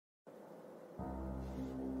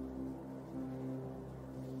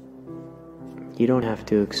You don't have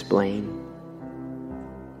to explain.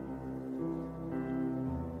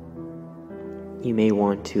 You may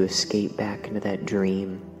want to escape back into that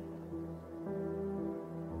dream,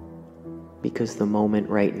 because the moment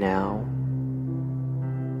right now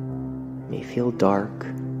may feel dark.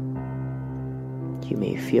 You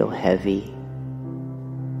may feel heavy.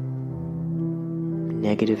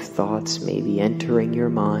 Negative thoughts may be entering your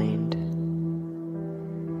mind.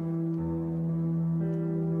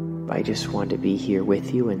 I just want to be here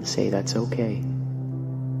with you and say that's okay.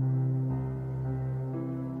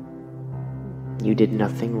 You did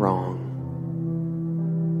nothing wrong.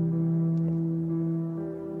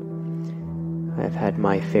 I've had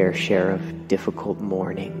my fair share of difficult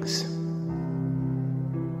mornings.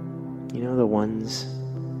 You know, the ones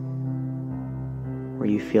where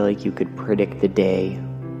you feel like you could predict the day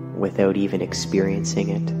without even experiencing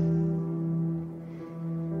it.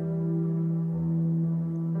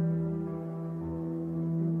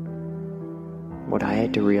 What I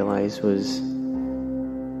had to realize was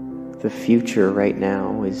the future right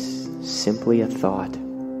now is simply a thought.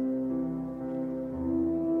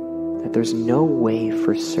 That there's no way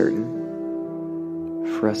for certain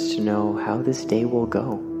for us to know how this day will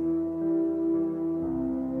go.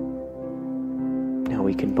 Now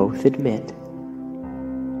we can both admit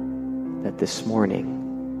that this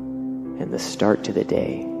morning and the start to the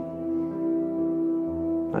day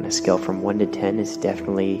on a scale from 1 to 10 is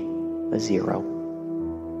definitely a 0.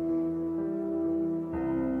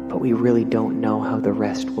 But we really don't know how the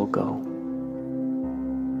rest will go.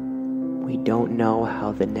 We don't know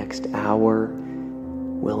how the next hour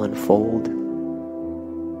will unfold.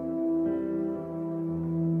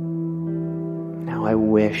 Now I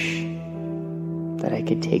wish that I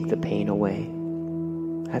could take the pain away.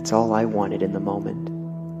 That's all I wanted in the moment.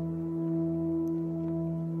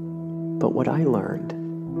 But what I learned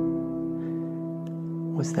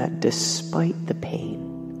was that despite the pain,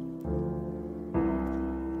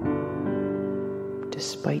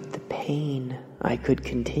 I could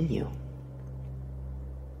continue.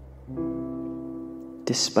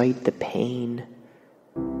 Despite the pain,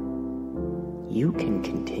 you can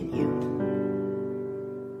continue.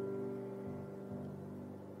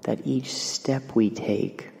 That each step we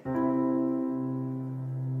take,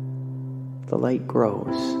 the light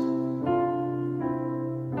grows.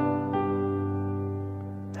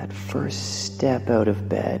 That first step out of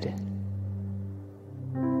bed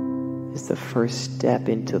is the first step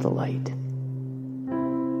into the light.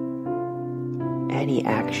 Any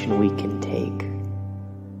action we can take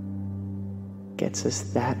gets us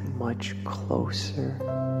that much closer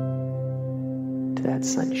to that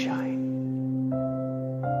sunshine.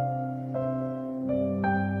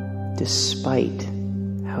 Despite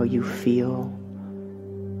how you feel,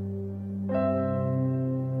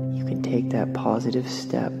 you can take that positive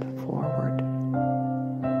step forward.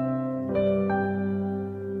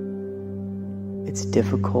 It's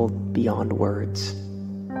difficult beyond words,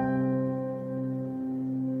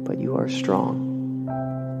 but you are strong.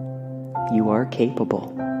 You are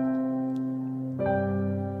capable.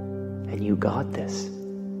 And you got this.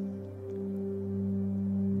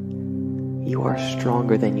 You are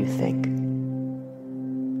stronger than you think.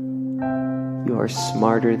 You are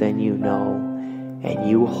smarter than you know, and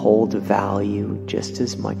you hold value just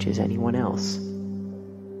as much as anyone else.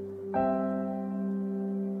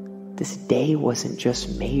 This day wasn't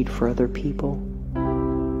just made for other people.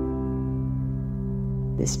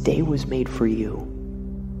 This day was made for you.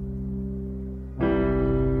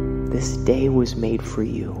 This day was made for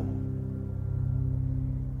you.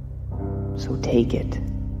 So take it.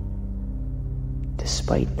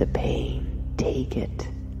 Despite the pain, take it.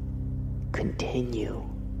 Continue.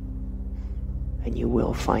 And you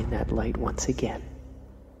will find that light once again.